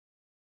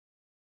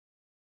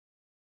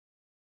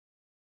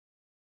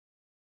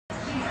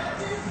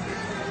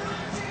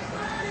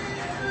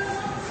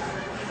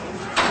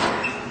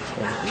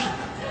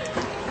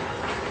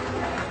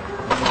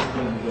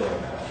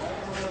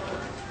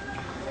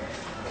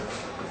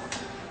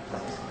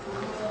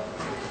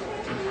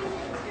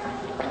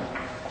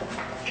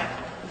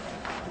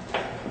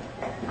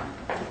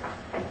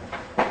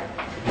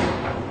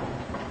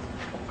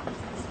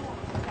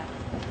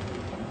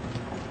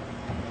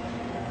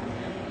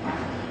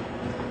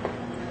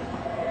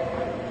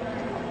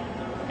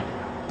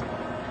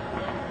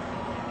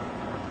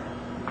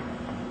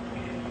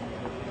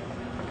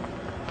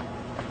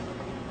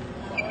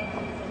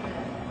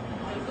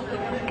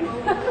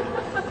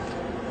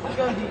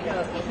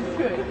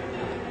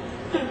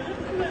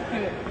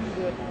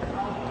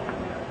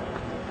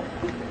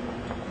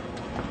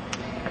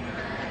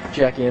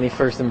Jackie, any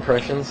first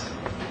impressions?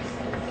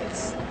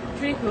 It's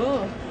pretty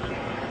cool.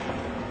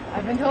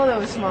 I've been told it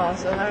was small,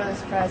 so I'm not really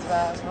surprised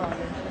about how small it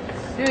is.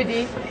 Do it,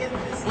 D.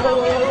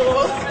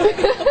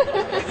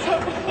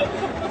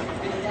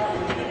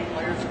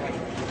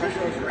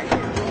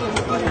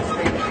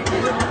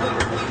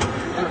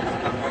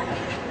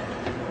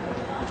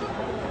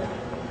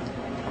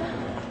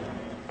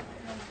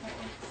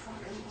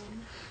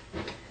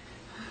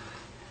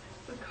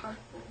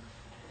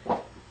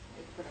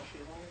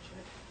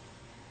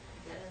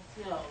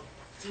 No,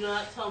 do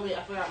not tell me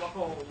I forgot my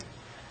phone.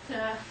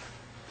 Yeah.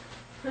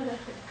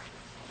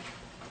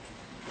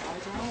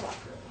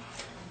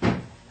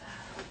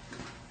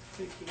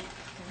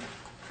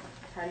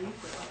 How do you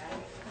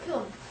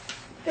feel?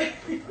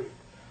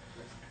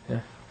 Yeah.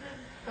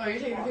 Oh, you're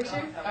taking a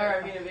picture?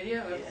 Or making a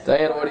video? Yeah.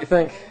 Diana, what do you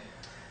think?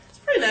 It's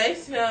pretty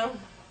nice, you know.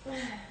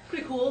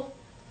 Pretty cool.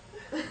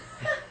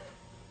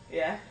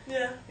 Yeah?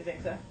 Yeah. You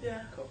think so?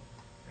 Yeah. Cool.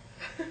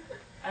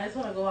 I just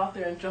want to go out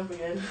there and jump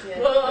again. Yeah.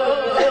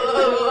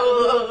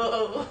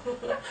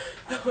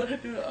 I want to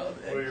do it all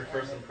day. What are your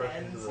first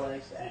impressions of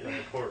the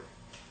court?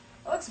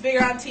 It looks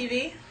bigger on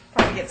TV.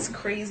 Probably gets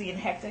crazy and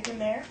hectic in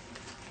there.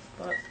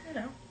 But, you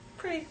know,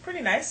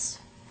 pretty nice.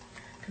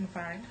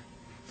 Confined.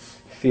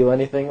 Feel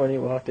anything when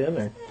you walked in,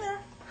 or Yeah.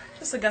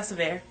 Just a gust of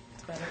air.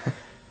 It's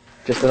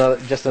better.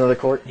 just another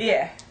court?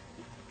 Yeah.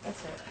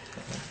 That's it.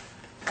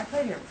 I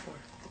played here before.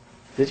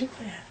 Did you?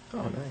 Yeah.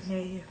 Oh, nice.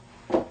 Near you.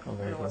 Oh, But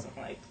very it good. wasn't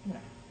like, you know.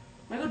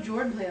 Michael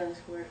Jordan played on this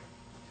court.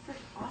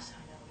 Freaking awesome.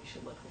 I know we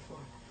should look before.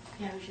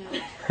 Yeah, we should.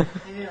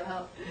 Maybe it'll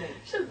help. We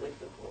should look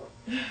before.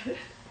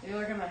 Maybe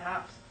work on my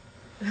hops.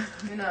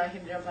 You know, I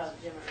can jump out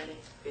of the gym already.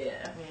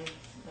 Yeah, I mean,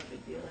 no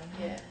big deal.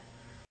 Yeah.